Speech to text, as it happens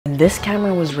this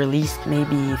camera was released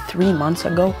maybe 3 months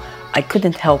ago, I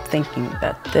couldn't help thinking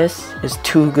that this is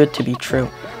too good to be true.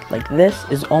 Like, this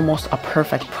is almost a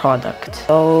perfect product.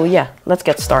 So yeah, let's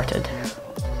get started.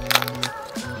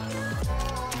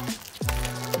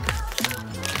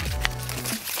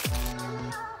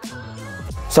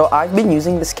 So I've been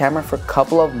using this camera for a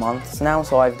couple of months now,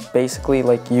 so I've basically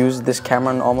like used this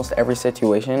camera in almost every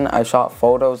situation. I shot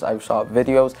photos, I've shot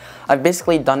videos, I've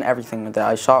basically done everything with it.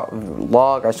 I shot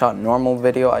vlog, I shot normal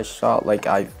video, I shot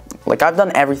I've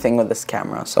done everything with this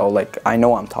camera, so like I know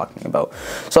what I'm talking about.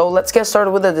 So let's get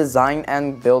started with the design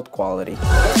and build quality.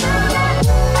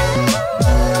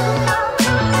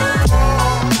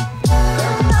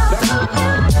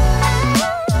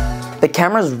 The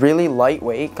camera is really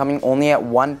lightweight, coming only at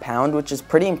 1 pound, which is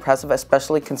pretty impressive,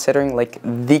 especially considering like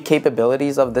the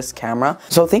capabilities of this camera.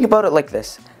 So think about it like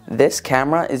this. This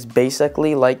camera is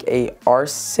basically like a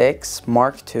R6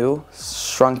 Mark II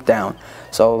shrunk down.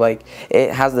 So like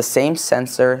it has the same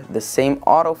sensor, the same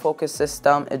autofocus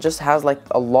system, it just has like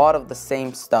a lot of the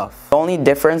same stuff. The only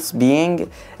difference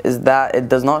being is that it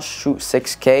does not shoot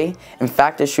 6K. In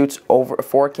fact, it shoots over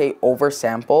 4K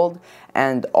oversampled,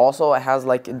 and also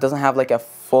it doesn't have like a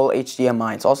full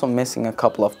HDMI. It's also missing a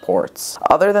couple of ports.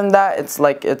 Other than that,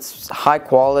 it's high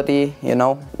quality, you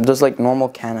know, just like normal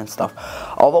Canon stuff.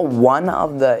 Although one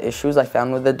of the issues I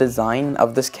found with the design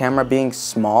of this camera being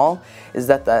small is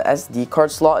that the SD card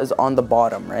slot is on the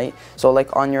bottom, right? So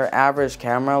like on your average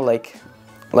camera, like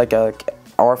a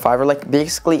R5 or like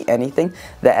basically anything,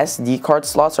 the SD card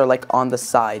slots are like on the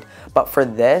side, but for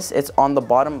this it's on the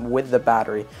bottom with the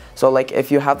battery. So like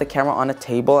if you have the camera on a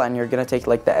table and you're gonna take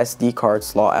like the SD card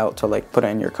slot out to like put it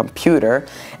in your computer,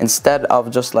 instead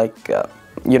of just like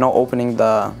you know, opening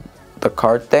the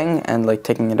card thing and like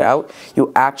taking it out,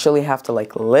 you actually have to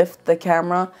like lift the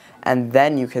camera and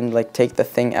then you can like take the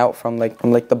thing out from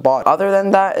the bottom. Other than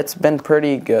that, it's been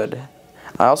pretty good.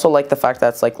 I also like the fact that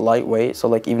it's like lightweight, so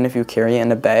like even if you carry it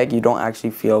in a bag, you don't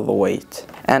actually feel the weight.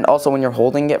 And also when you're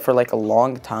holding it for like a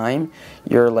long time,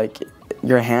 your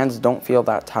hands don't feel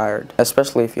that tired,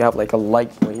 especially if you have like a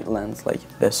lightweight lens like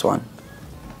this one.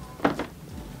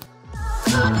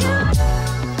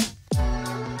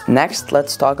 Next,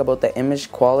 let's talk about the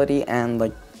image quality and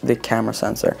like the camera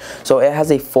sensor. So it has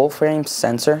a full frame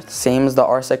sensor, same as the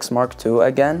R6 Mark II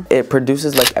again. It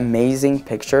produces like amazing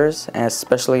pictures, and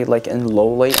especially like in low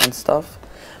light and stuff.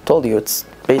 Told you, it's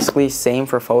basically same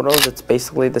for photos. It's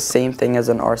basically the same thing as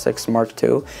an R6 Mark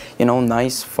II, you know,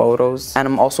 nice photos. And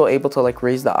I'm also able to like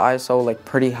raise the ISO like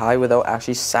pretty high without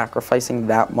actually sacrificing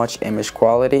that much image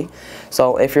quality.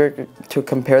 So if you're to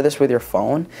compare this with your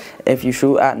phone, if you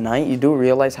shoot at night, you do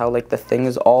realize how like the thing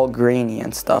is all grainy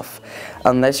and stuff,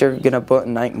 unless you're gonna put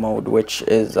night mode, which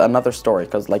is another story,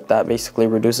 because like that basically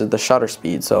reduces the shutter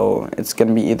speed. So it's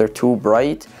gonna be either too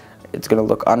bright, it's gonna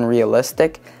look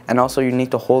unrealistic, and also you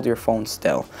need to hold your phone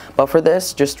still. But for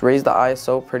this, just raise the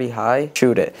ISO pretty high,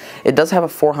 shoot it. It does have a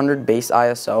 400 base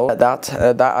ISO. That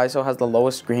ISO has the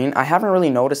lowest green. I haven't really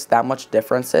noticed that much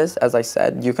differences. As I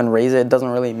said, you can raise it. It doesn't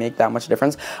really make that much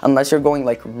difference unless you're going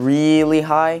like really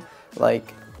high,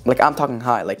 like I'm talking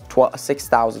high, like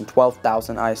 6,000,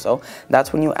 12,000 ISO.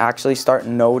 That's when you actually start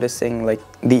noticing like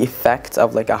the effects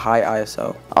of like a high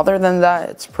ISO. Other than that,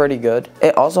 it's pretty good.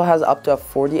 It also has up to a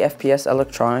 40 FPS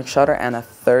electronic shutter and a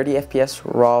 30 FPS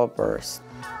raw burst.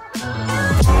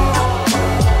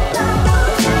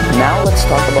 Now let's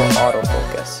talk about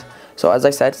autofocus. So as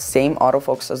I said, same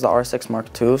autofocus as the R6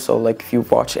 Mark II, so like if you've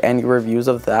watched any reviews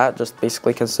of that, just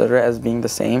basically consider it as being the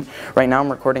same. Right now I'm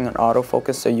recording an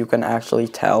autofocus so you can actually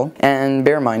tell. And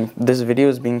bear in mind, this video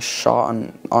is being shot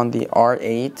on the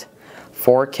R8,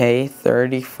 4K,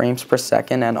 30 frames per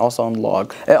second, and also on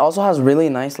log. It also has really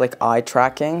nice like eye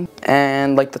tracking,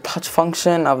 and like the touch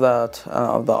function of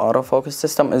the autofocus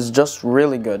system is just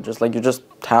really good. Just like you just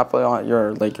tap on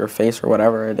your face or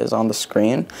whatever it is on the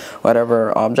screen,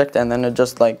 whatever object, and then it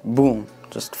just like boom,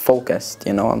 just focused,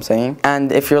 you know what I'm saying?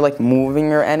 And if you're like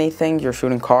moving or anything, you're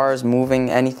shooting cars, moving,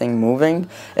 anything moving,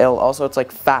 it's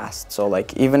like fast. So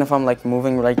like even if I'm like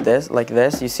moving like this,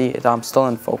 you see I'm still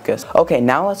in focus. Okay,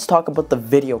 now let's talk about the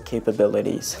video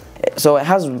capabilities. So it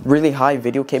has really high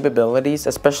video capabilities,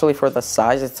 especially for the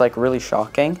size. It's like really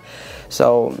shocking.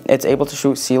 So it's able to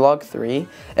shoot C-Log 3.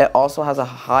 It also has a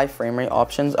high frame rate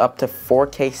options up to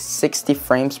 4K 60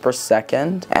 frames per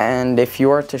second. And if you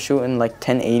were to shoot in like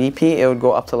 1080p, it would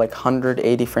go up to like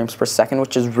 180 frames per second,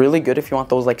 which is really good if you want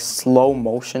those like slow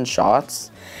motion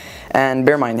shots. And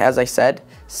bear in mind, as I said,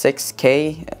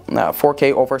 4K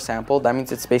oversampled. That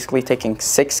means it's basically taking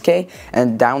 6K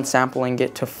and downsampling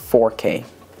it to 4K.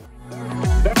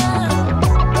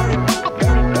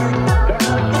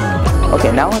 Okay,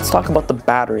 now let's talk about the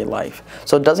battery life.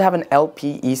 So it does have an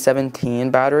LPE17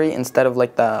 battery instead of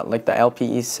like the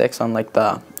LPE6 on like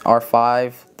the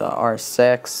R5, the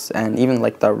R6, and even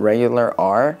like the regular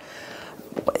R.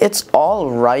 It's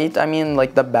all right. I mean,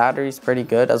 like the battery's pretty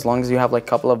good. As long as you have like a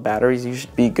couple of batteries, you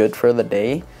should be good for the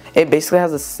day. It basically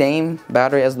has the same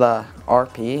battery as the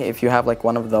RP. If you have like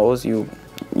one of those, you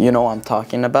know what I'm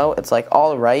talking about. It's like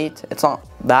all right. It's not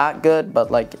that good,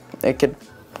 but like it could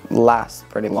last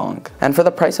pretty long. And for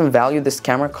the price and value, this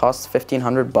camera costs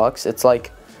 1,500 bucks. It's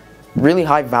like really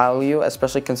high value,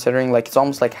 especially considering like it's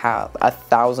almost like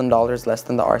 $1,000 less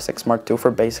than the R6 Mark II for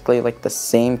basically like the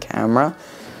same camera.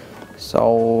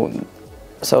 So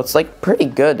it's like pretty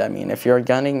good. I mean, if you're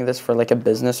getting this for like a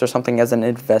business or something as an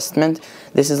investment,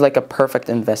 this is like a perfect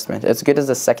investment. It's good as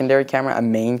a secondary camera, a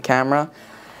main camera,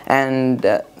 and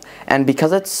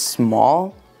because it's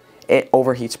small, it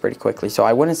overheats pretty quickly. So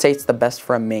I wouldn't say it's the best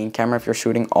for a main camera if you're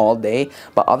shooting all day.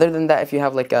 But other than that, if you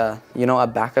have like a, you know, a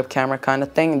backup camera kind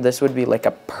of thing, this would be like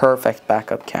a perfect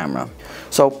backup camera.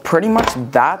 So pretty much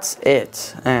that's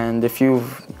it. And if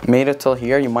you've made it till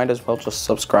here, you might as well just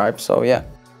subscribe. So yeah.